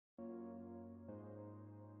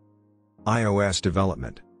iOS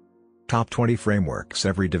development. Top 20 frameworks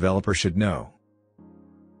every developer should know.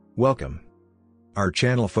 Welcome. Our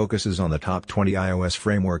channel focuses on the top 20 iOS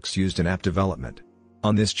frameworks used in app development.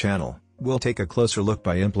 On this channel, we'll take a closer look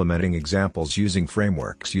by implementing examples using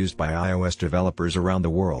frameworks used by iOS developers around the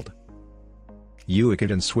world.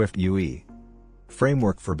 UIKIT and SWIFTUI.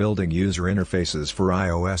 Framework for building user interfaces for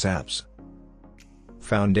iOS apps.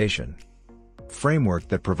 Foundation. Framework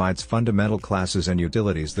that provides fundamental classes and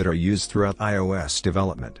utilities that are used throughout iOS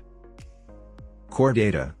development. Core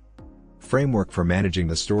Data. Framework for managing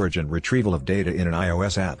the storage and retrieval of data in an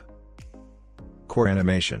iOS app. Core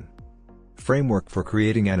Animation. Framework for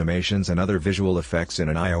creating animations and other visual effects in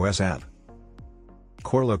an iOS app.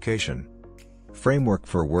 Core Location. Framework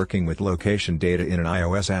for working with location data in an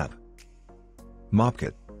iOS app.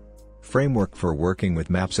 MAPKIT. Framework for working with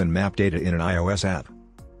maps and map data in an iOS app.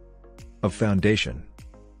 AVFOUNDATION.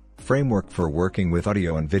 Framework for working with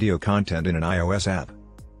audio and video content in an iOS app.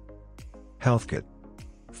 HEALTHKIT.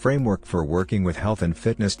 Framework for working with health and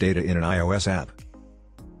fitness data in an iOS app.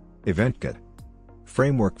 EVENTKIT.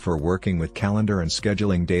 Framework for working with calendar and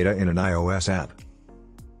scheduling data in an iOS app.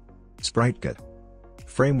 SpriteKit.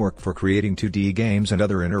 Framework for creating 2D games and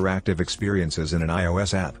other interactive experiences in an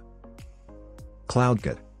iOS app.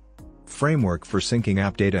 CloudKit. Framework for syncing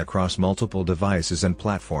app data across multiple devices and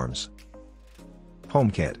platforms.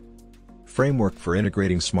 HomeKit. Framework for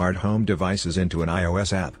integrating smart home devices into an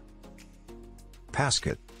iOS app.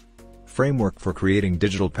 PassKit. Framework for creating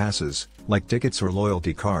digital passes, like tickets or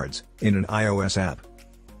loyalty cards, in an iOS app.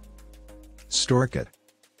 StoreKit.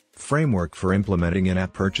 Framework for implementing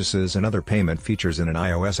in-app purchases and other payment features in an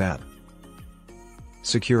iOS app.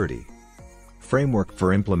 Security. Framework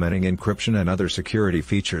for implementing encryption and other security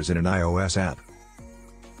features in an iOS app.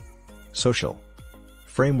 Social.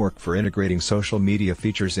 Framework for integrating social media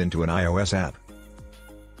features into an iOS app.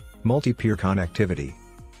 MULTIPEER connectivity.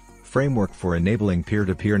 Framework for enabling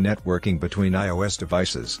peer-to-peer networking between iOS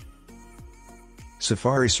devices.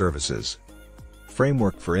 Safari services.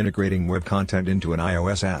 Framework for integrating web content into an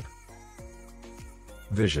iOS app.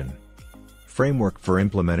 Vision. Framework for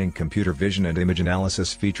implementing computer vision and image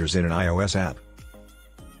analysis features in an iOS app.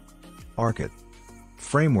 ARKit.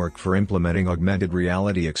 Framework for implementing augmented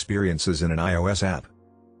reality experiences in an iOS app.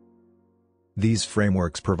 These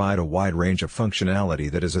frameworks provide a wide range of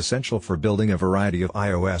functionality that is essential for building a variety of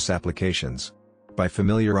iOS applications. By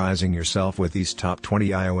familiarizing yourself with these top 20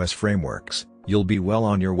 iOS frameworks, you'll be well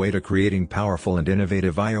on your way to creating powerful and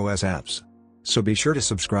innovative iOS apps. So be sure to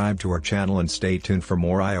subscribe to our channel and stay tuned for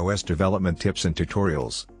more iOS development tips and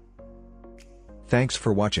tutorials. Thanks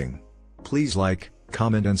for watching. Please like,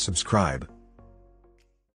 comment and subscribe.